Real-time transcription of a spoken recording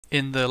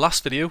In the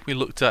last video we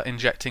looked at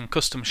injecting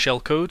custom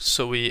shellcode,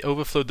 so we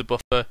overflowed the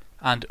buffer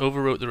and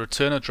overwrote the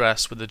return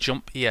address with the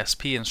jump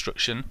ESP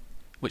instruction,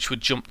 which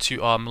would jump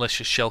to our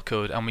malicious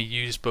shellcode, and we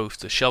used both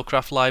the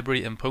shellcraft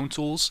library in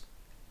pwntools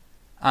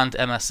and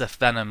MSF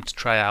Venom to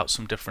try out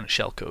some different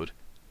shellcode.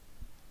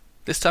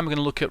 This time we're going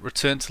to look at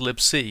return to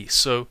Lib-C,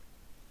 so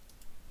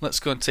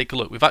let's go and take a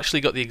look. We've actually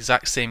got the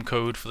exact same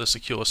code for the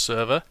secure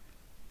server.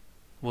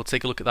 We'll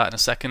take a look at that in a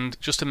second.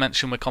 Just to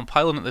mention, we're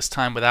compiling it this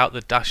time without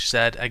the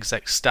 -z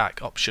exec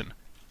stack option,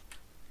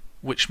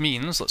 which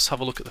means, let's have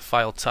a look at the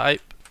file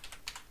type.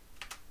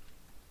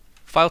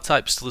 File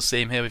type's still the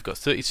same here. We've got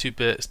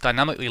 32-bit, it's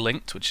dynamically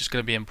linked, which is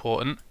going to be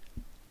important,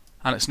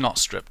 and it's not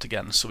stripped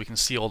again, so we can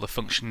see all the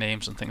function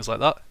names and things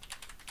like that.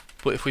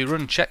 But if we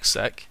run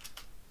checksec,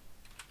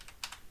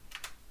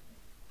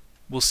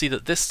 we'll see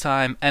that this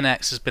time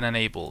NX has been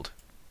enabled.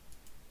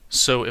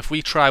 So if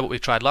we try what we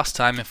tried last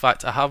time, in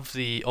fact I have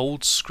the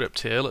old script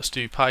here, let's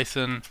do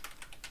Python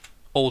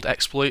old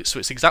exploit, so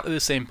it's exactly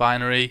the same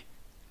binary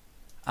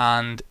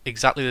and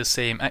exactly the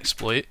same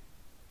exploit,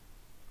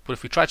 but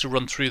if we try to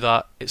run through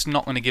that, it's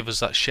not going to give us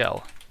that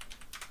shell.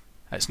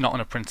 It's not going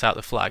to print out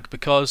the flag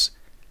because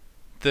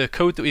the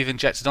code that we've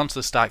injected onto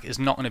the stack is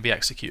not going to be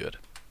executed.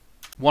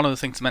 One other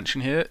thing to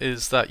mention here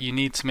is that you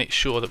need to make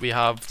sure that we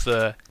have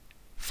the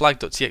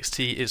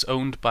flag.txt is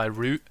owned by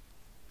root,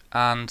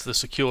 and the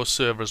secure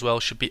server as well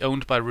should be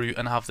owned by root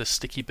and have this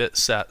sticky bit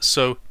set.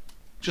 So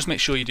just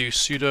make sure you do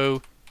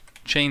sudo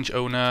change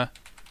owner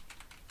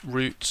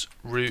root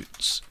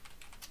roots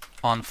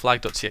on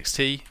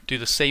flag.txt. Do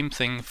the same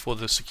thing for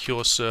the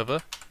secure server,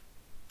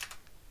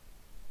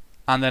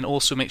 and then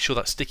also make sure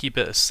that sticky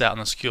bit is set on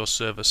the secure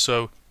server.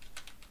 So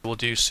we'll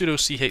do sudo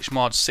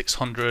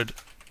chmod-600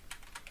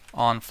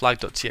 on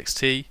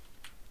flag.txt,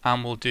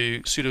 and we'll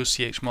do sudo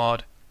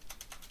chmod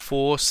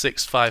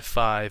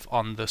 4655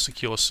 on the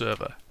secure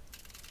server.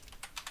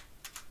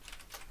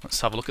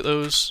 Let's have a look at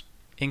those.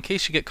 In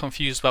case you get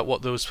confused about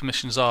what those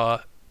permissions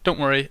are, don't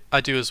worry,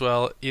 I do as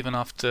well. Even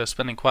after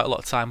spending quite a lot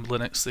of time with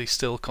Linux, they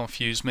still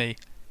confuse me.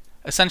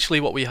 Essentially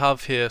what we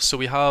have here, so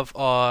we have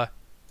our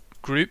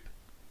group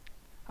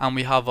and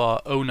we have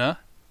our owner,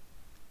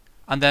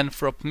 and then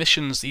for our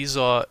permissions these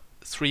are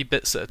 3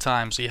 bits at a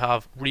time. So you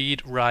have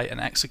read, write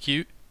and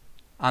execute,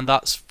 and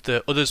that's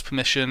the others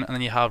permission, and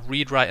then you have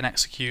read, write and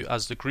execute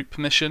as the group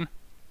permission,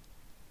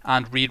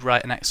 and read,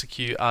 write and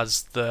execute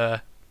as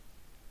the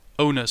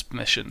owner's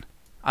permission.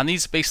 And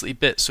these are basically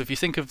bits, so if you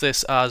think of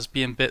this as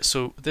being bits,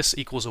 so this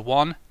equals a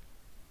 1,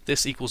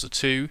 this equals a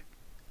 2,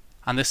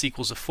 and this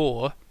equals a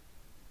 4.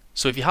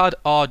 So if you had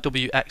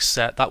RWX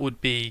set, that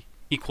would be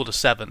equal to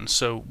 7,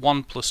 so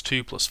 1 plus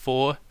 2 plus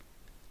 4.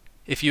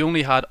 If you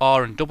only had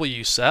R and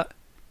W set,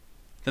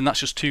 then that's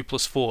just 2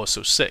 plus 4,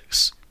 so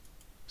 6.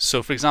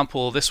 So for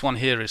example, this one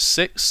here is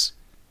 6,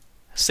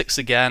 6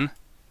 again,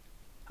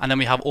 and then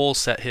we have all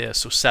set here,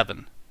 so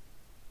 7.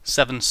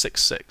 7,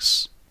 6,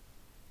 6.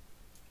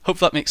 Hope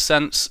that makes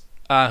sense.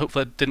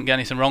 Hopefully I didn't get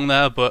anything wrong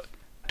there, but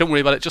don't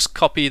worry about it. Just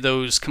copy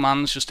those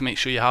commands just to make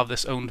sure you have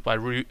this owned by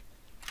root.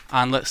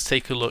 And let's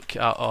take a look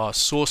at our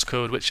source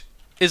code, which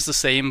is the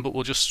same, but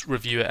we'll just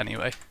review it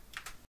anyway.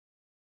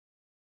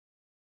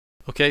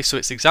 Okay, so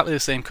it's exactly the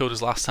same code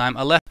as last time.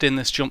 I left in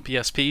this jump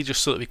ESP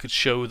just so that we could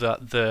show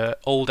that the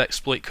old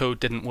exploit code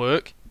didn't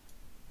work,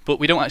 but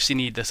we don't actually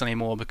need this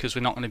anymore because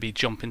we're not going to be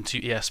jumping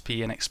to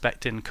ESP and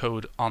expecting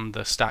code on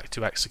the stack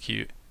to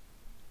execute.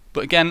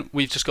 But again,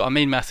 we've just got our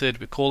main method,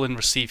 we call in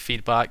receive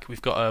feedback,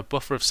 we've got a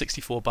buffer of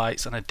 64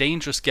 bytes and a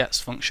dangerous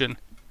gets function,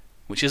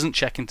 which isn't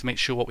checking to make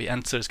sure what we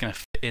enter is going to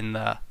fit in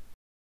there.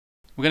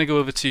 We're going to go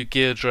over to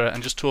ghidra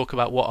and just talk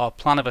about what our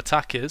plan of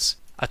attack is.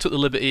 I took the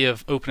liberty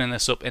of opening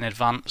this up in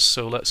advance,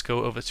 so let's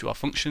go over to our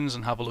functions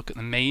and have a look at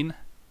the main.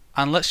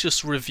 And let's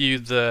just review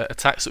the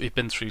attacks that we've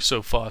been through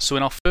so far. So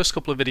in our first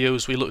couple of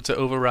videos we looked at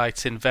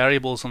overwriting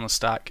variables on the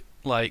stack,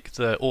 like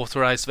the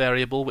authorized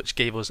variable which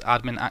gave us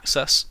admin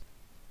access.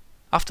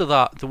 After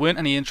that there weren't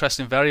any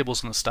interesting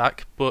variables on the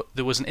stack, but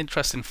there was an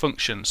interesting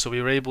function, so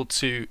we were able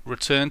to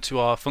return to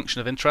our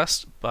function of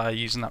interest by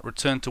using that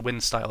return to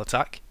win style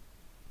attack.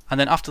 And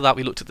then after that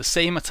we looked at the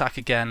same attack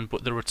again,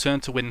 but the return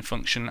to win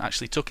function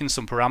actually took in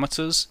some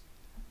parameters,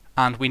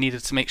 and we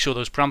needed to make sure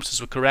those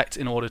parameters were correct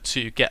in order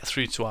to get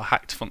through to our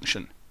hacked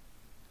function.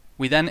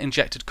 We then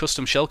injected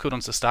custom shellcode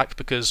onto the stack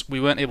because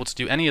we weren't able to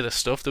do any of this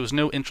stuff. There was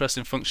no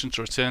interesting function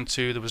to return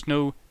to, there was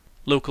no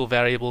local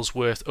variables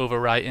worth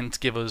overwriting to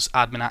give us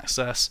admin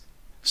access,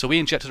 so we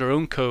injected our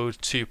own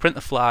code to print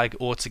the flag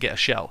or to get a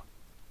shell.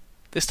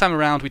 This time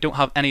around we don't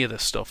have any of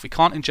this stuff. We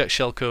can't inject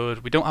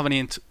shellcode, we don't have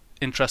any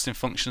interesting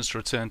functions to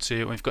return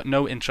to, and we've got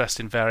no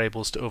interesting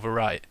variables to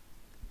overwrite.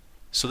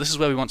 So this is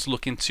where we want to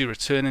look into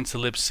returning to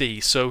Lib-C.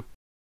 So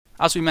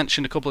as we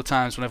mentioned a couple of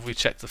times whenever we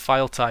checked the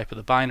file type of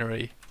the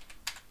binary,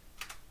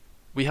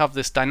 we have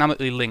this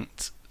dynamically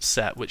linked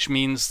set, which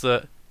means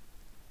that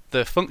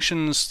the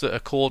functions that are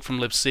called from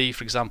Lib-C,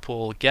 for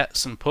example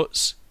gets and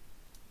puts,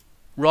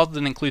 rather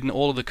than including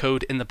all of the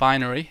code in the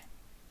binary,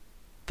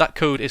 that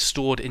code is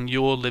stored in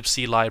your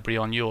Lib-C library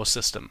on your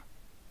system.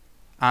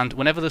 And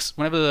whenever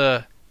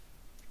the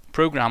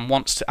program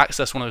wants to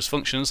access one of those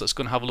functions, let's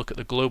go and have a look at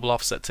the global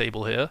offset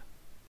table here.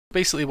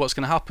 Basically what's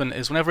going to happen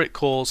is whenever it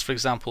calls, for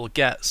example,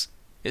 gets,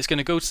 it's going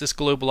to go to this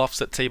global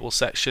offset table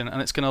section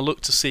and it's going to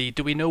look to see,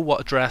 do we know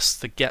what address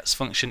the gets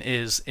function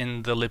is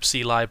in the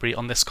libc library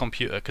on this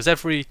computer? Because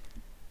every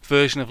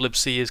version of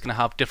libc is going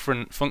to have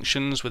different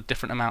functions with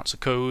different amounts of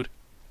code,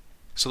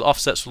 so the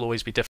offsets will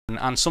always be different,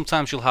 and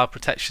sometimes you'll have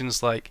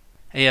protections like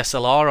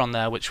ASLR on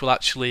there which will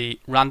actually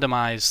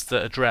randomize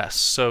the address.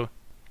 So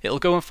it'll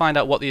go and find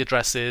out what the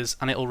address is,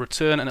 and it'll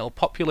return and it'll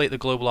populate the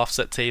global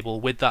offset table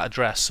with that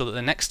address, so that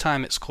the next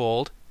time it's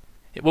called,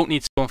 it won't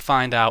need to go and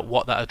find out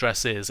what that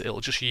address is.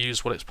 It'll just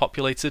use what it's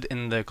populated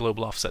in the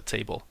global offset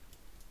table.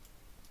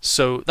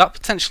 So that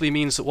potentially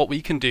means that what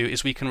we can do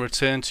is we can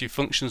return to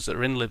functions that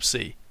are in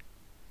libc.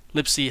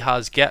 Libc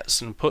has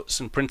gets and puts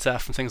and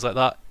printf and things like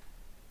that,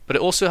 but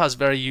it also has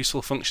very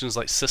useful functions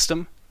like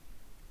system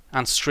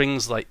and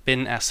strings like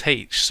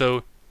bin.sh.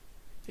 So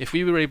if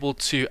we were able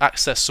to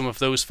access some of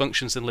those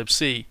functions in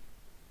libc,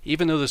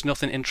 even though there's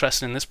nothing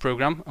interesting in this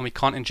program and we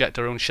can't inject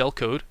our own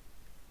shellcode,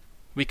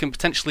 we can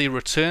potentially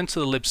return to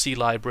the libc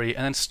library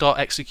and then start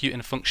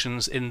executing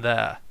functions in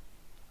there.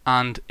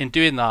 And in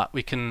doing that,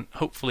 we can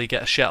hopefully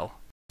get a shell.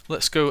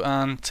 Let's go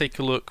and take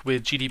a look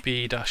with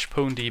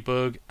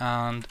gdb-pwndbg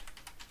and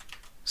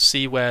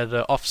see where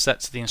the offset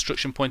to the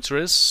instruction pointer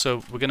is.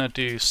 So we're going to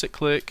do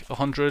cyclic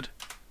 100.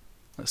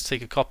 Let's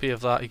take a copy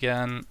of that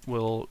again.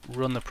 We'll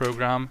run the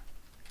program.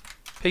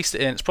 Paste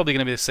it in. It's probably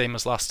going to be the same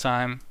as last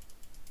time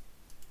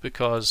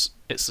because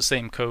it's the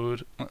same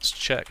code. Let's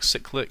check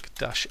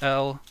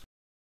cyclic-l.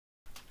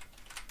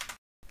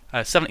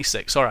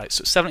 76. Alright,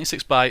 so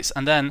 76 bytes,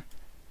 and then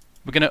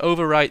we're going to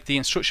overwrite the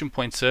instruction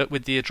pointer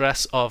with the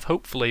address of,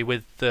 hopefully,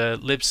 with the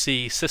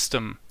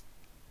libc.system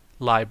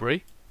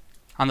library.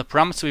 And the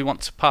parameter we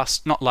want to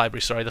pass, not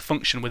library, sorry, the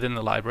function within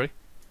the library.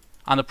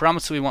 And the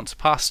parameter we want to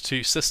pass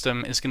to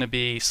system is going to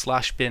be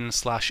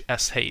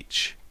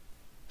 /bin/sh.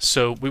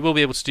 So we will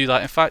be able to do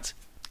that. In fact,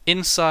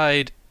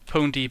 inside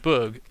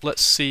pwndbg,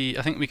 let's see,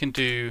 I think we can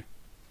do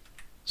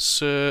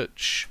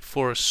search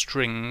for a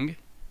string,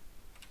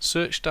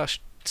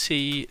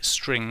 search-t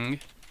string.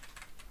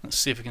 Let's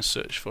see if we can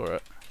search for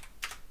it.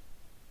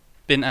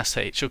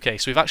 bin.sh. Okay,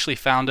 so we've actually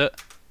found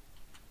it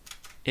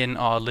in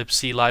our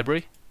libc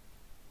library.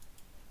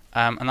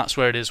 And that's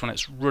where it is when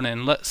it's running.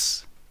 I'm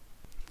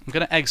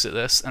going to exit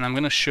this and I'm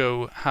going to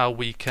show how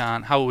we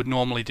would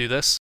normally do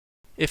this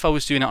if I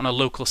was doing it on a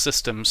local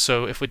system.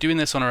 So if we're doing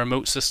this on a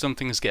remote system,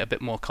 things get a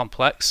bit more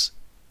complex,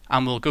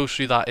 and we'll go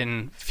through that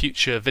in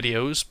future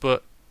videos.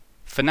 But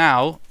for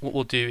now, what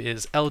we'll do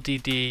is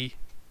ldd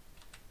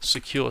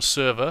secure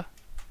server,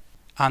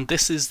 and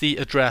this is the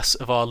address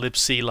of our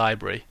libc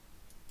library.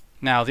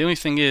 Now the only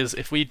thing is,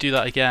 if we do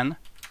that again,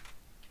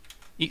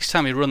 each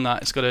time we run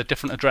that, it's got a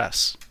different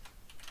address.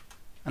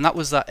 And that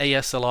was that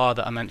ASLR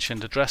that I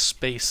mentioned, address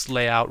space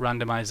layout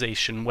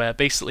randomization, where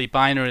basically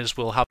binaries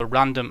will have a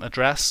random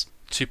address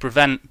to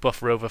prevent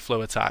buffer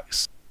overflow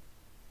attacks.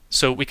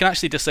 So we can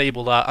actually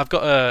disable that. I've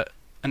got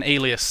an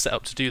alias set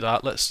up to do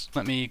that.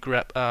 Let me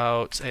grep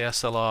out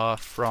ASLR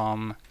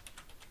from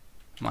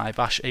my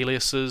bash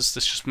aliases.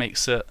 This just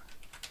makes it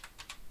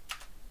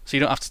so you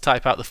don't have to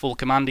type out the full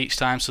command each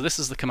time. So this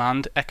is the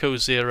command, echo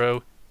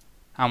 0,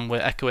 and we're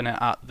echoing it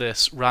at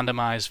this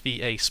randomize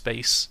VA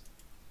space.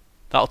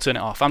 That'll turn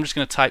it off. I'm just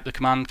going to type the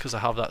command because I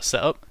have that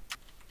set up.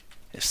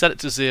 It's set it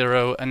to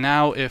 0, and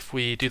now if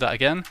we do that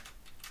again,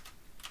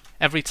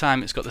 every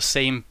time it's got the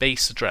same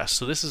base address.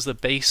 So this is the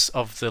base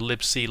of the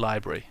libc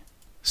library.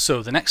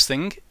 So the next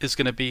thing is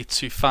going to be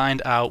to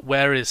find out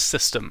where is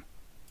system,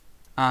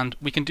 and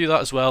we can do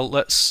that as well.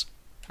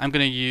 I'm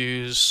going to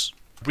use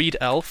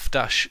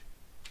readelf-s,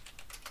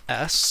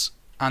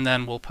 and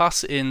then we'll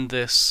pass in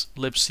this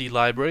libc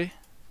library.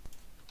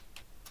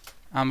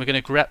 And we're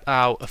going to grep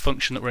out a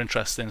function that we're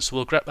interested in. So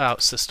we'll grep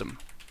out system.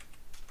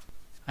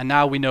 And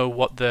now we know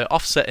what the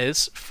offset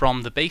is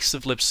from the base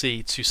of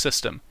libc to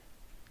system.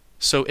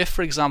 So if,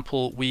 for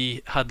example,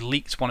 we had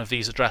leaked one of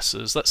these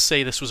addresses, let's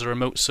say this was a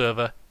remote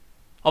server.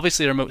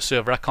 Obviously a remote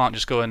server, I can't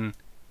just go and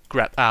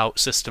grep out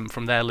system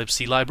from their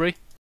libc library.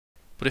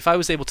 But if I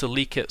was able to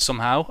leak it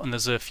somehow, and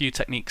there's a few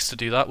techniques to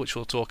do that, which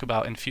we'll talk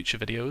about in future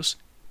videos.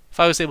 If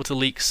I was able to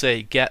leak,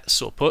 say,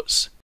 gets or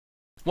puts,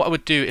 what I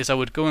would do is I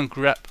would go and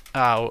grep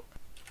out,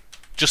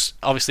 just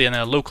obviously in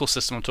a local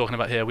system I'm talking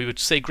about here, we would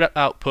say grep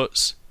out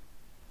puts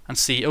and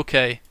see,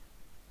 okay,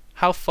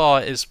 how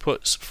far is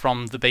puts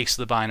from the base of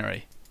the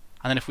binary?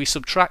 And then if we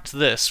subtract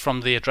this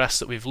from the address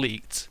that we've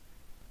leaked,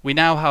 we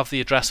now have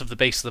the address of the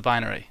base of the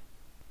binary.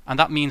 And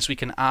that means we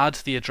can add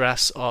the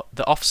address, or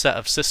the offset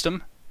of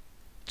system,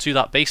 to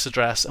that base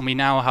address, and we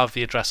now have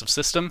the address of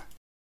system.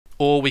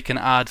 Or we can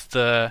add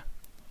the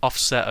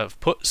offset of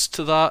puts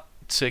to that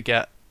to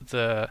get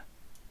the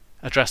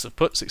address of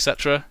puts,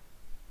 etc.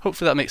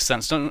 Hopefully that makes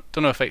sense. Don't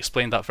know if I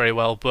explained that very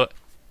well, but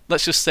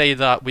let's just say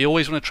that we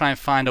always want to try and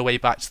find our way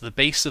back to the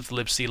base of the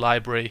libc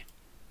library,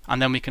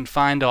 and then we can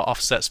find our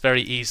offsets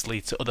very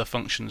easily to other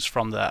functions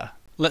from there.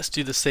 Let's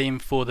do the same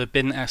for the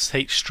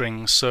bin.sh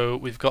string. So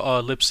we've got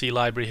our libc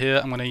library here.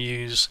 I'm going to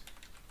use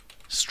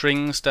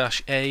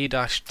strings-a-t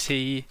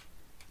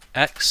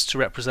x to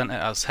represent it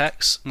as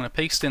hex. I'm going to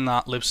paste in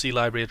that Lib-C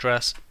library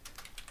address,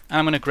 and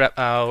I'm going to grep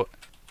out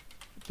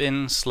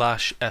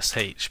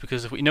bin/sh,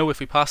 because if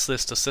we pass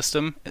this to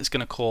system, it's going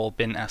to call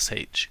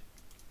bin/sh.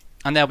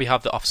 And there we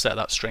have the offset of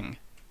that string.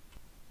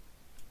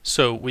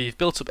 So we've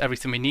built up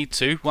everything we need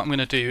to. What I'm going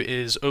to do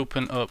is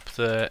open up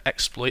the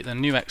exploit, the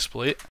new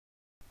exploit,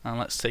 and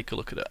let's take a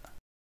look at it.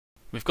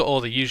 We've got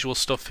all the usual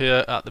stuff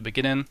here at the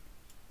beginning,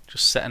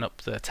 just setting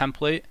up the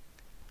template.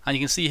 And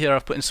you can see here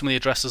I've put in some of the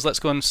addresses. Let's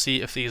go and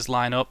see if these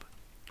line up.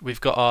 We've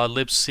got our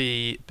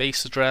libc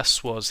base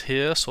address was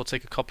here, so I'll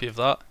take a copy of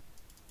that.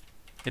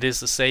 It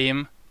is the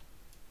same.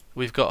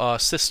 We've got our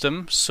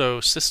system, so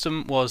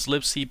system was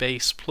libc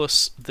base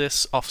plus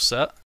this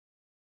offset.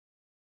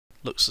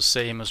 Looks the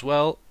same as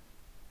well.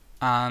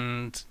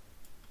 And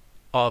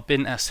our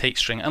bin/sh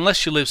string,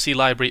 unless your libc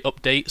library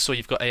updates or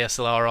you've got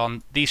ASLR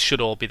on, these should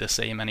all be the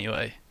same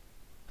anyway.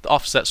 The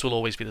offsets will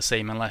always be the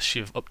same unless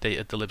you've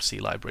updated the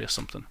libc library or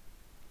something.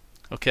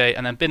 Okay,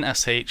 and then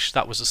bin/sh,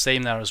 that was the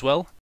same there as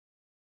well.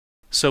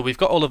 So we've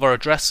got all of our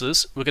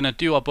addresses. We're going to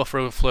do our buffer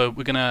overflow.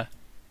 We're going to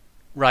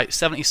write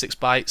 76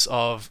 bytes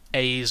of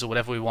A's or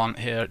whatever we want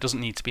here. It doesn't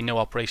need to be no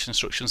operation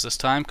instructions this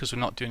time because we're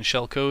not doing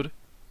shellcode.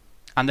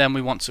 And then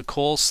we want to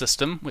call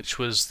system, which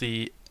was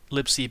the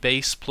libc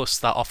base plus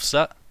that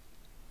offset.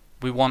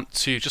 We want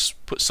to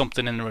just put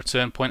something in the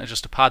return pointer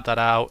just to pad that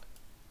out.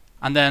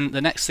 And then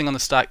the next thing on the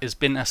stack is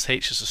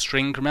bin/sh as a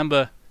string.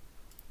 Remember,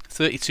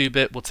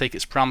 32-bit will take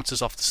its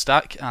parameters off the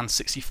stack, and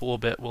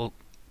 64-bit will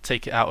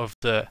take it out of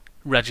the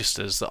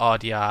registers, the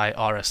RDI,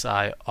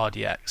 RSI,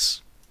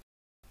 RDX.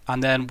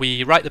 And then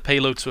we write the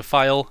payload to a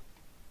file.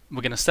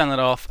 We're going to send it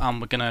off, and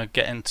we're going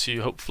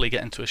to hopefully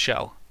get into a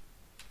shell.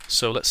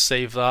 So let's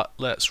save that.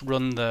 Let's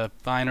run the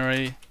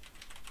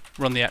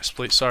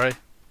exploit, sorry.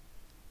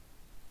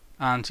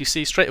 And you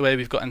see straight away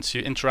we've got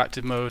into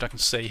interactive mode. I can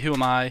say who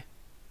am I?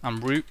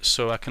 I'm root,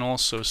 so I can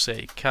also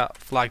say cat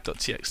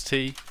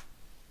flag.txt,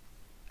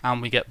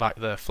 and we get back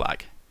the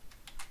flag.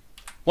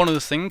 One other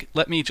thing,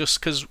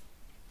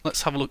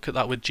 let's have a look at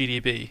that with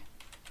GDB.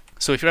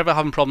 So if you're ever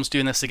having problems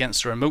doing this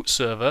against a remote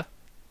server,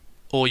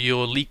 or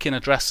you're leaking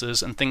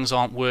addresses and things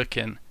aren't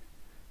working,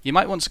 you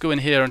might want to go in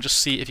here and just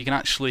see if you can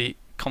actually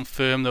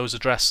confirm those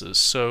addresses.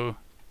 So,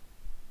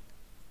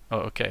 oh,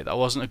 okay, that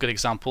wasn't a good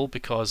example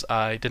because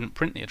I didn't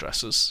print the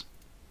addresses.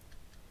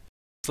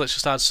 So let's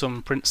just add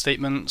some print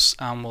statements,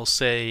 and we'll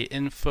say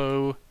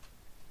info,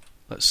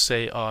 let's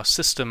say our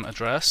system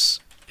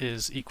address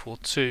is equal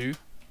to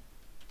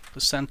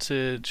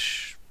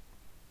 %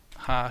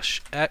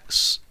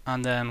 #x,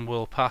 and then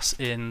we'll pass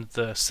in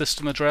the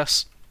system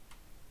address.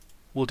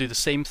 We'll do the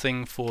same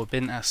thing for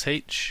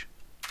bin/sh.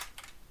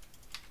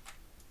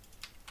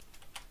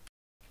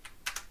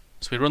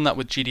 So we run that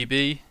with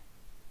GDB.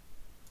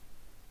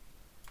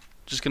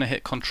 Just going to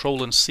hit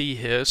Control and C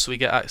here so we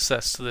get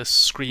access to this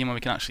screen where we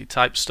can actually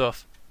type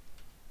stuff.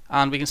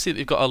 And we can see that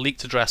we've got our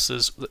leaked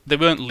addresses. They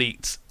weren't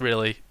leaked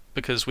really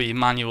because we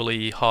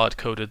manually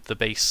hard-coded the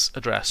base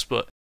address,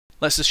 but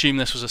let's assume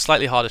this was a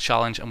slightly harder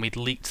challenge and we'd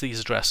leaked these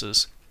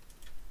addresses.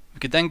 We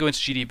could then go into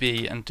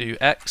GDB and do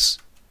X,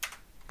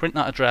 print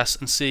that address,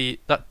 and see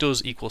that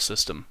does equal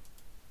system,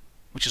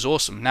 which is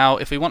awesome. Now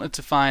if we wanted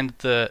to find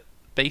the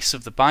base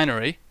of the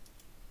binary,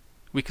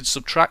 we could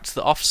subtract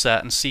the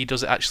offset and see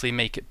does it actually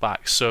make it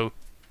back. So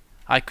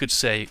I could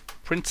say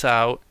print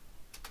out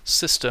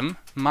system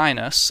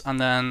minus, and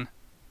then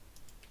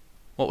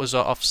what was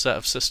our offset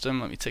of system?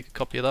 Let me take a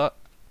copy of that.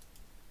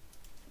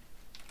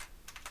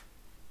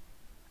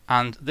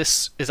 And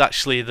this is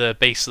actually the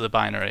base of the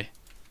binary.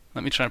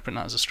 Let me try and print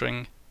that as a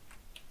string.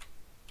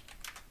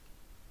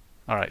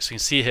 Alright, so you can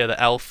see here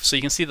the elf. So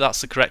you can see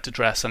that's the correct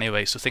address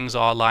anyway, so things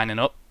are lining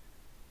up.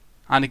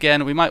 And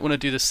again, we might want to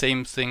do the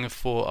same thing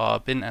for our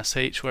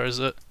bin/sh. Where is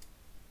it?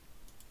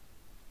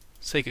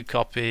 Take a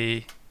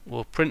copy.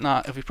 We'll print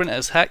that. If we print it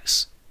as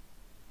hex,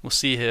 we'll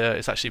see here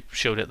it's actually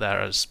showed it there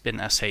as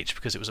bin/sh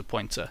because it was a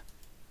pointer.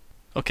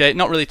 Okay,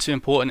 not really too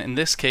important in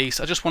this case.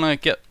 I just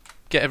want to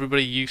get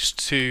everybody used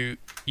to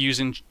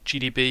using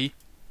GDB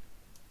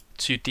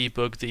to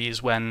debug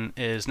these when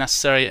is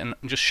necessary, and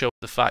just show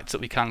the fact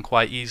that we can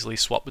quite easily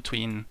swap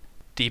between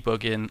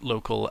debugging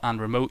local and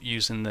remote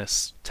using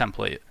this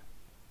template.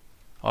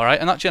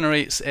 Alright, and that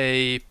generates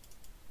a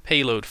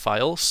payload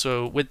file,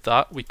 so with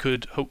that we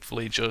could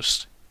hopefully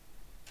just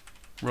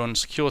run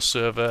secure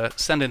server,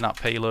 send in that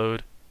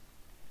payload,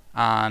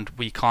 and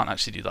we can't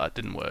actually do that, it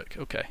didn't work.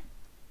 Okay,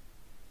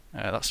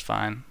 that's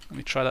fine. Let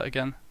me try that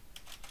again.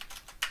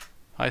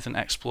 Python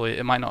exploit,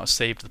 it might not have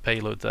saved the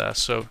payload there,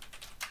 so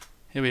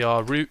here we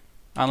are, root,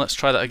 and let's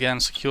try that again,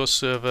 secure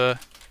server,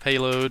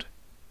 payload,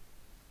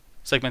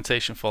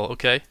 segmentation fault.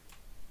 Okay,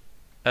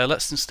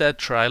 let's instead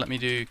try, let me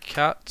do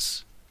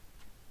cat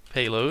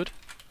payload,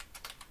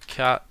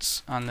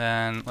 cat, and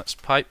then let's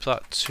pipe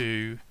that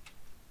to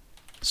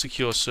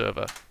secure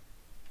server.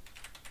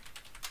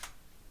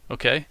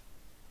 Okay,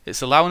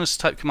 it's allowing us to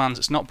type commands,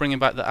 it's not bringing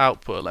back the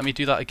output. Let me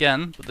do that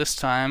again, but this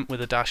time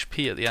with a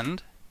 -p at the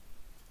end.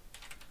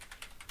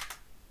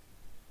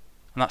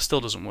 and that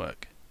still doesn't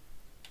work.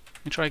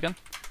 Let me try again.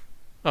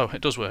 Oh,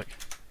 it does work.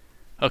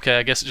 Okay,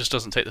 I guess it just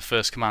doesn't take the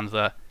first command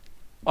there.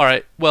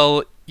 Alright,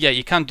 well, yeah,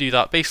 you can do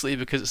that. Basically,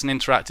 because it's an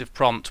interactive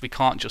prompt, we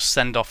can't just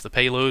send off the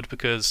payload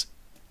because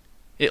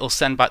it'll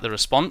send back the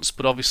response,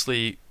 but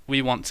obviously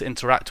we want to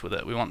interact with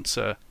it. We want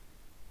to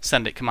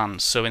send it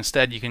commands, so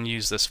instead you can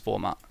use this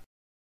format.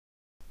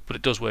 But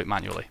it does work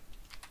manually.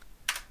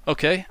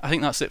 Okay, I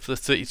think that's it for the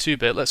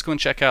 32-bit. Let's go and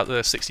check out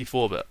the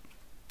 64-bit.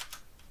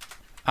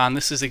 And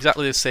this is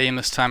exactly the same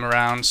this time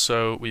around,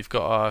 so we've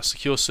got our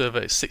secure server,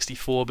 it's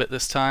 64-bit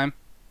this time,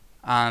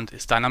 and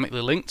it's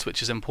dynamically linked,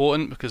 which is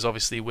important because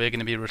obviously we're going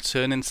to be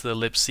returning to the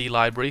Lib-C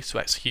library to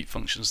execute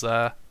functions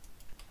there.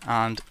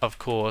 And of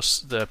course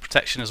the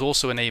protection is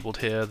also enabled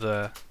here,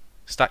 the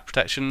stack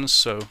protections,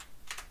 so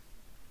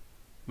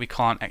we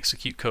can't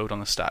execute code on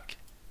the stack.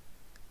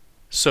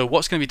 So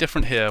what's going to be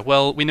different here?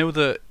 Well, we know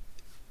that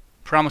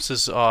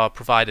parameters are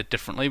provided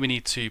differently. We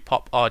need to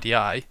pop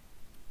RDI.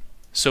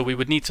 So we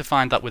would need to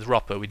find that with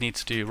wropper. We'd need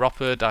to do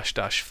wropper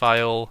 --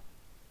 file,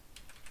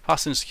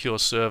 pass in secure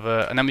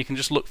server, and then we can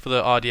just look for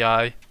the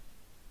RDI,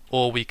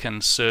 or we can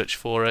search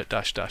for it,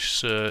 --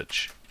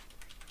 search,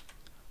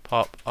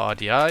 pop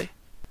RDI.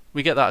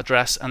 We get that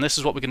address, and this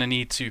is what we're going to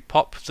need to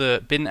pop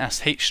the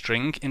bin.sh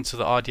string into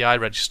the RDI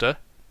register,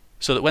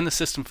 so that when the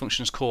system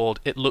function is called,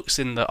 it looks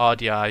in the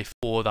RDI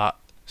for that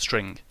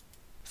string.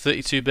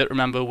 32-bit,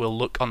 remember, will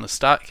look on the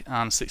stack,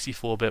 and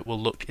 64-bit will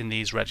look in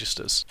these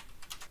registers.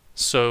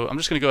 So I'm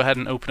just going to go ahead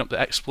and open up the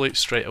exploit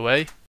straight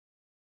away.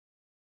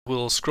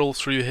 We'll scroll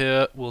through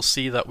here, we'll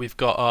see that we've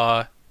got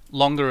our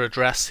longer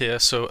address here,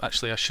 so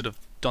actually I should have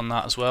done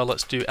that as well.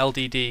 Let's do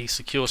LDD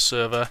secure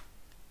server.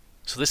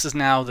 So this is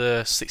now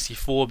the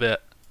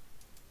 64-bit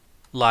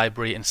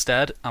library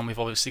instead, and we've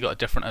obviously got a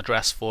different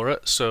address for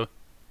it, so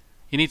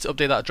you need to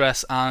update that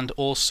address and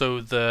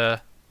also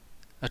the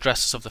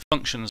addresses of the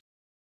functions.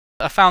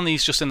 I found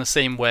these just in the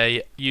same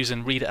way,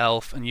 using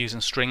readelf and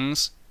using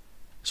strings,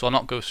 so I'll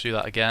not go through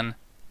that again.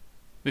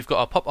 We've got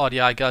our pop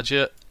RDI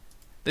gadget.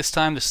 This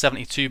time there's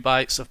 72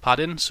 bytes of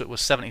padding, so it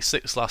was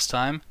 76 last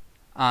time,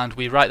 and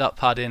we write that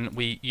pad in.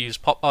 We use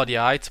pop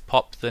RDI to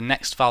pop the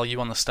next value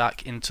on the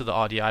stack into the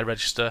RDI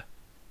register,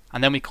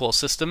 and then we call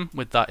system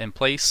with that in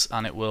place,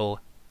 and it will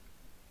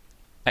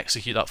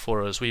execute that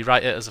for us. We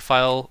write it as a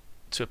file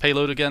to a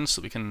payload again so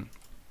that we can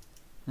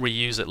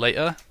reuse it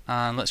later,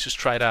 and let's just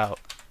try it out.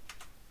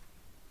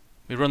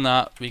 We run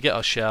that, we get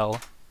our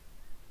shell,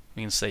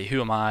 we can say who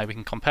am I, we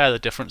can compare the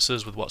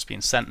differences with what's being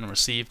sent and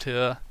received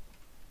here,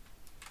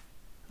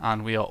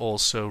 and we are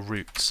also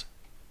root.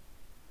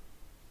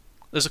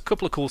 There's a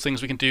couple of cool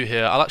things we can do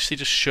here. I'll actually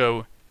just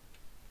show,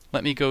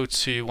 let me go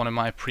to one of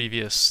my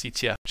previous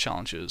CTF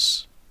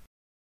challenges.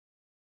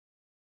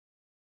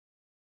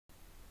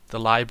 The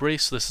library,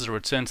 so this is a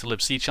return to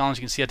Lib-C challenge.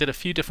 You can see I did a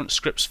few different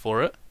scripts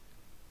for it,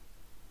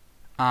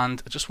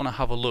 and I just want to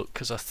have a look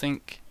because I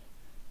think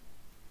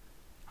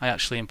I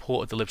actually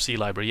imported the Lib-C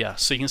library, yeah.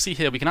 So you can see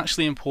here we can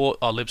actually import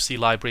our Lib-C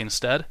library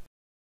instead.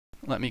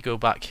 Let me go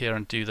back here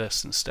and do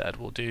this instead.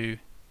 We'll do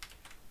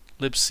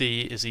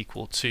Lib-C is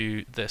equal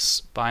to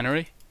this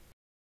binary.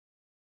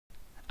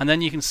 And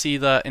then you can see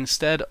that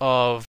instead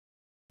of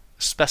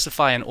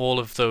specifying all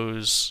of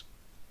those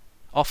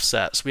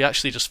offsets, we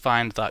actually just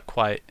find that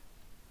quite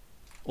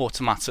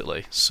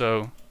automatically.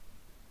 So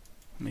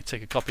let me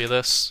take a copy of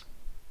this.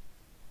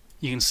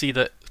 You can see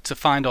that to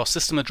find our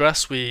system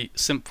address, we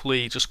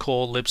simply just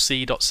call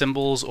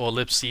libc.symbols or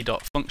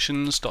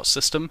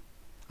libc.functions.system,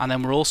 and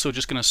then we're also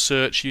just going to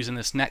search using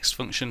this next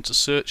function to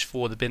search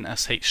for the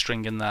bin.sh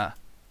string in there.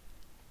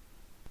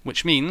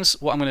 Which means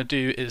what I'm going to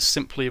do is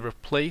simply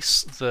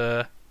replace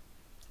the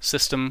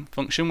system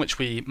function, which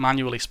we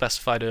manually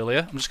specified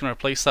earlier. I'm just going to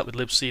replace that with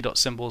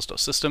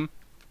libc.symbols.system,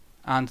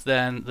 and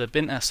then the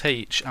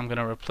bin.sh I'm going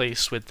to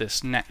replace with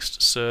this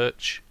next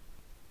search.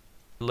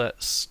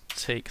 Let's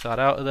take that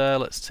out of there.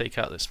 Let's take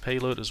out this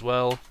payload as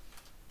well.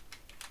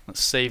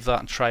 Let's save that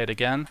and try it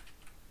again.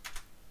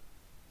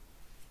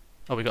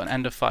 Oh, we got an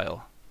end of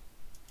file.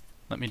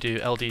 Let me do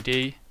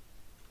LDD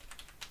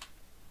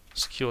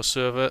secure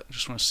server.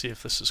 Just want to see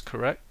if this is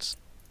correct.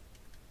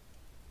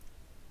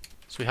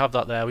 So we have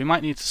that there. We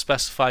might need to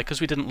specify,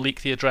 because we didn't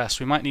leak the address,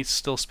 we might need to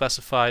still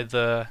specify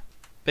the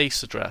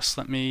base address.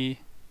 Let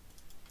me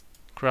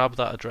grab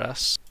that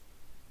address.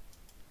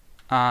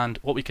 And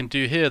what we can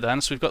do here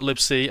then, so we've got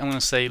libc, I'm going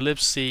to say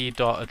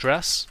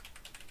libc.address,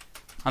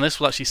 and this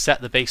will actually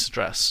set the base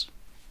address.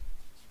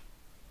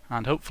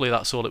 And hopefully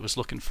that's all it was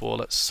looking for.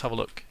 Let's have a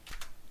look.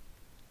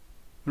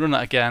 We run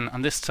that again,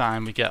 and this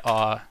time we get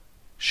our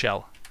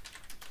shell.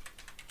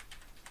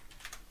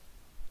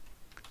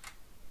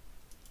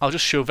 I'll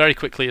just show very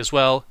quickly as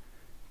well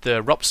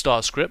the ROP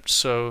start script.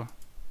 So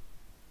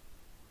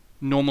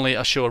normally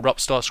I show a ROP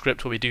start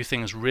script where we do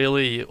things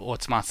really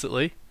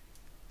automatically.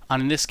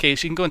 And in this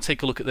case, you can go and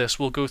take a look at this.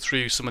 We'll go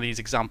through some of these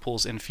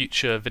examples in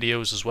future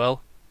videos as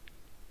well.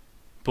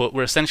 But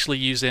we're essentially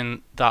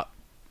using that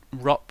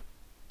ROP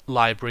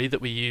library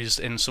that we used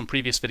in some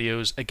previous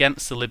videos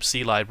against the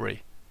Lib-C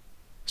library,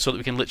 so that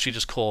we can literally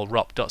just call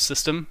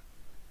ROP.system,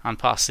 and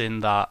pass in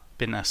that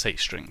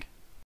bin.sh string.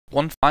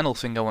 One final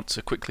thing I want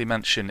to quickly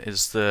mention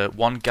is the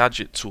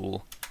onegadget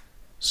tool.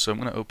 So I'm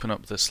going to open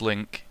up this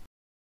link.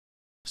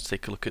 Let's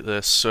take a look at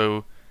this.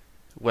 So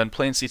when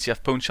playing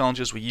CTF pwn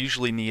challenges, we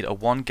usually need a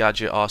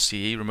onegadget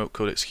RCE, remote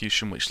code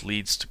execution, which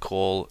leads to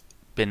call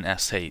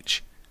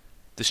bin.sh.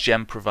 This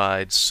gem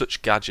provides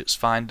such gadgets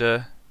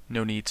finder,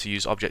 no need to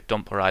use object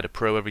dump or IDA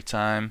pro every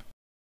time,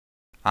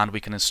 and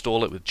we can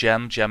install it with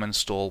gem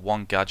install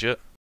onegadget,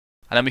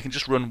 and then we can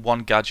just run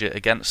onegadget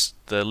against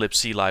the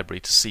Lib-C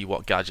library to see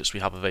what gadgets we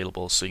have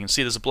available. So you can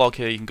see there's a blog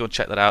here, you can go and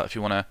check that out if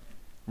you want to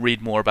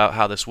read more about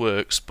how this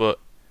works, but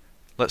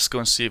let's go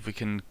and see if we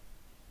can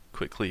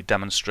quickly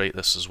demonstrate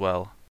this as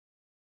well.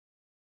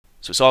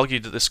 So it's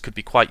argued that this could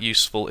be quite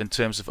useful in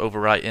terms of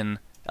overwriting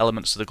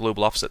elements of the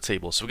global offset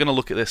table. So we're going to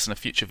look at this in a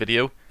future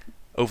video,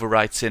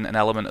 overwriting an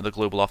element of the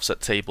global offset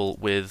table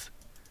with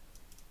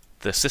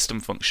the system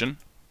function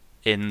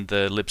in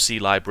the Lib-C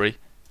library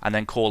and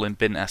then calling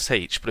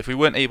bin.sh. But if we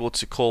weren't able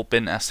to call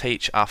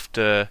bin.sh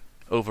after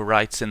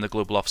overwriting the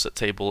global offset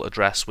table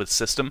address with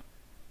system,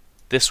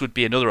 this would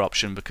be another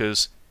option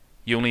because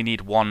you only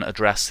need one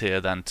address here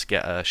then to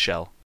get a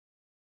shell.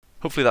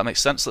 Hopefully that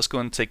makes sense. Let's go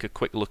and take a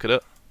quick look at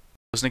it.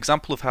 As an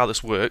example of how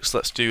this works,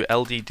 let's do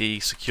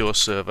ldd secure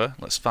server.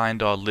 Let's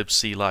find our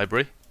Lib-C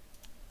library,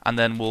 and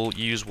then we'll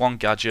use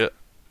onegadget,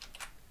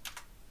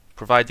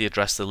 provide the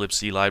address to the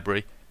Lib-C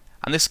library,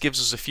 and this gives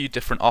us a few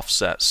different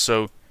offsets.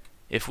 So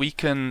if we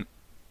can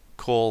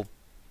call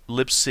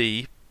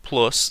Lib-C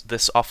plus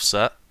this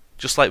offset,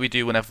 just like we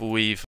do whenever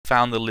we've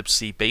found the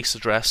Lib-C base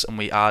address and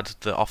we add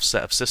the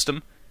offset of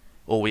system,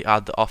 or we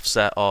add the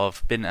offset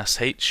of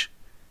bin.sh,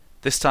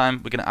 this time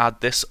we're going to add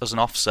this as an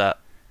offset,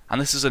 and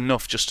this is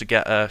enough just to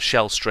get a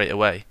shell straight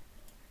away.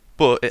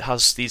 But it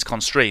has these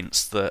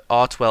constraints, the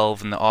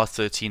R12 and the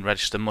R13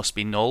 register must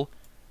be null,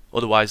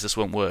 otherwise this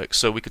won't work.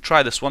 So we could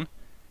try this one.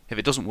 If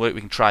it doesn't work,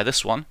 we can try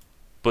this one,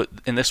 but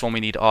in this one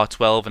we need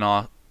R12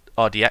 and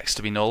RDX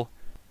to be null,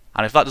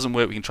 and if that doesn't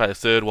work, we can try the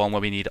third one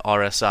where we need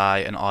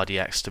RSI and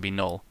RDX to be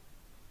null.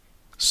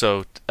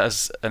 So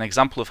as an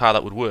example of how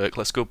that would work,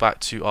 let's go back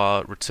to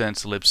our return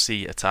to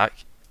Lib-C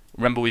attack.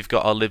 Remember, we've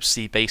got our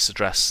Lib-C base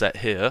address set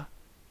here.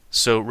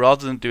 So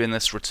rather than doing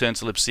this return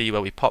to Lib-C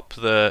where we pop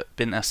the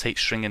bin.sh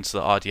string into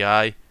the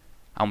RDI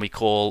and we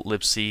call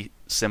libc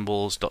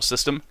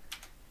symbols.system,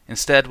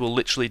 instead we'll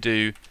literally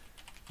do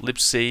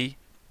Lib-C,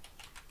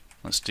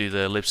 let's do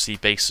the Lib-C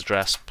base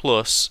address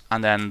plus,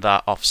 and then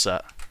that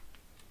offset.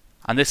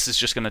 And this is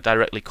just going to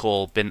directly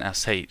call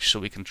bin.sh, so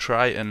we can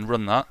try and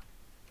run that.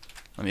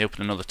 Let me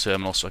open another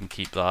terminal so I can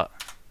keep that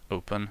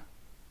open.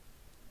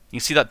 You can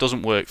see that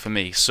doesn't work for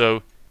me,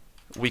 so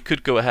we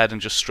could go ahead and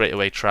just straight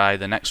away try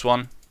the next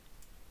one.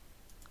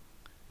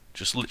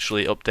 Just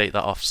literally update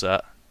that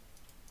offset,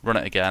 run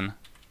it again.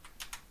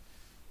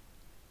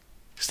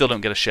 Still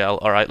don't get a shell.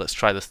 Alright, let's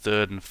try the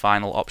third and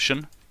final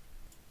option.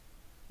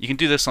 You can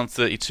do this on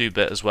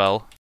 32-bit as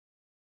well,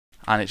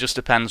 and it just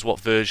depends what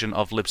version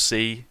of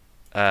Lib-C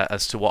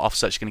as to what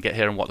offsets you're going to get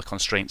here and what the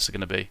constraints are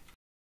going to be.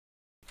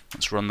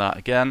 Let's run that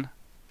again.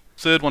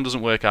 Third one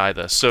doesn't work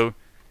either, so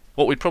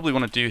what we'd probably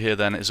want to do here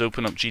then is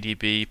open up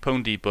GDB,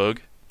 pwndbg,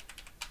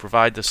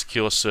 provide the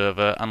secure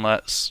server, and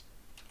let's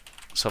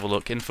have a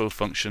look, info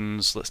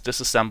functions, let's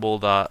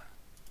disassemble that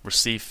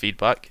receive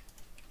feedback.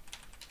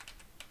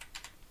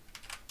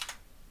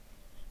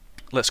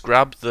 Let's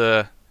grab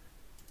the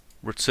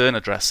return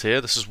address here.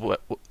 This is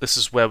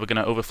where we're going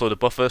to overflow the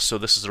buffer, so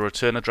this is the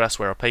return address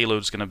where our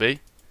payload is going to be.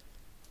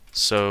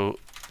 So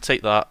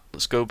take that,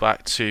 let's go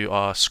back to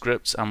our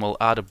script and we'll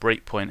add a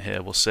breakpoint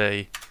here. We'll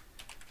say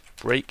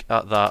break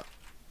at that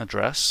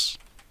address,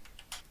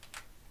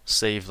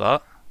 save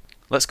that.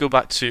 Let's go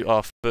back to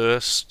our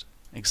first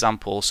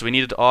example. So we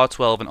needed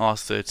R12 and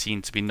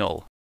R13 to be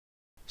null.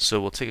 So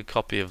we'll take a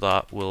copy of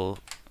that, we'll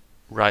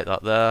write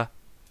that there,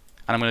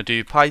 and I'm going to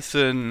do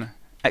Python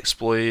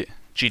exploit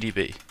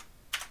GDB.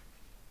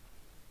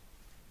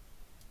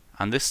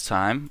 And this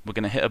time we're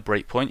going to hit a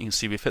breakpoint. You can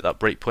see we've hit that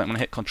breakpoint. I'm going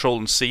to hit Control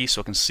and C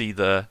so I can see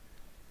the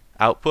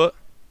output.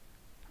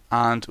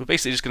 And we're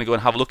basically just going to go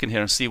and have a look in here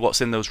and see what's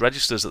in those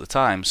registers at the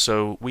time.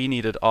 So we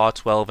needed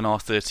R12 and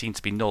R13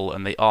 to be null,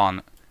 and they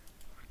aren't.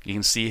 You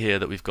can see here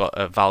that we've got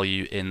a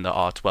value in the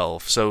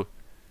R12. So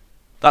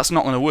that's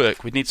not going to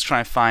work. We need to try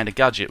and find a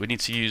gadget. We need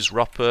to use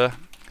ropper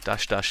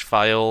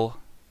 --file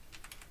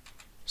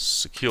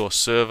secure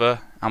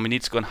server, and we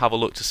need to go and have a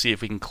look to see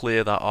if we can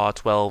clear that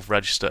R12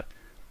 register.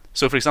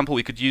 So for example,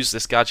 we could use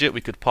this gadget,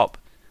 we could pop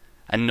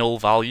a null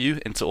value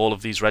into all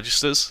of these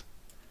registers,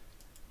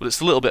 but it's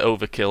a little bit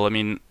overkill. I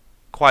mean,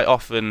 quite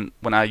often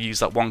when I use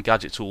that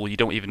onegadget tool, you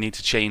don't even need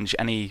to change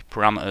any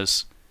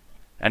parameters,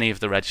 any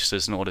of the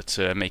registers in order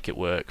to make it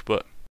work.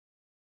 But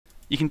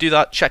you can do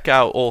that, check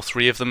out all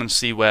three of them and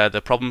see where the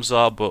problems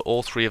are, but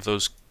all three of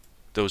those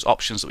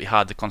options that we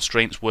had, the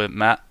constraints weren't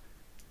met.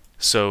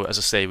 So as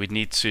I say, we'd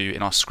need to,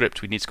 in our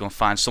script, we need to go and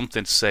find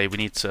something to say we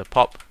need to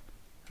pop,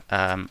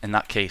 in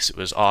that case it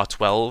was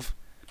R12,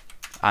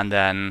 and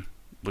then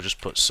we'll just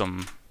put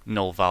some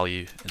null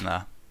value in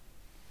there.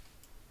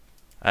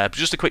 But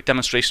just a quick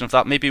demonstration of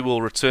that. Maybe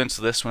we'll return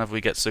to this whenever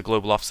we get to the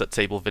global offset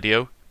table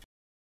video.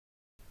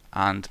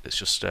 And it's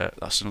just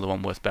that's another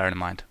one worth bearing in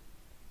mind.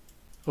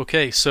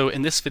 Okay, so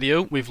in this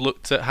video we've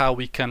looked at how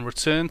we can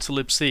return to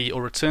Lib-C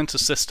or return to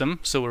system.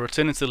 So we're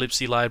returning to the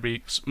Lib-C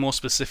library, more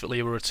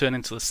specifically we're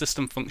returning to the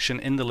system function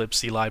in the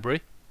Lib-C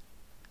library.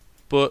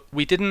 But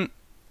we didn't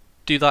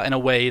do that in a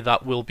way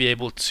that we'll be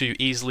able to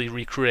easily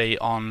recreate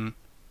on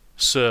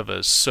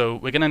servers. So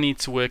we're going to need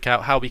to work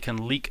out how we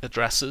can leak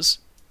addresses.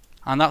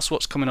 And that's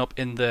what's coming up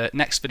in the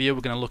next video.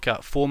 We're going to look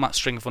at format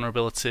string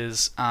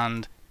vulnerabilities,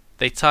 and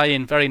they tie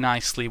in very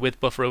nicely with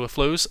buffer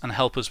overflows and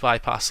help us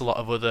bypass a lot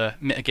of other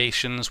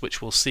mitigations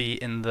which we'll see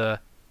in the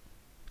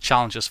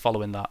challenges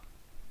following that.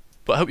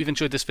 But I hope you've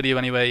enjoyed this video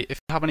anyway. If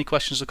you have any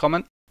questions or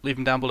comment, leave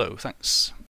them down below. Thanks.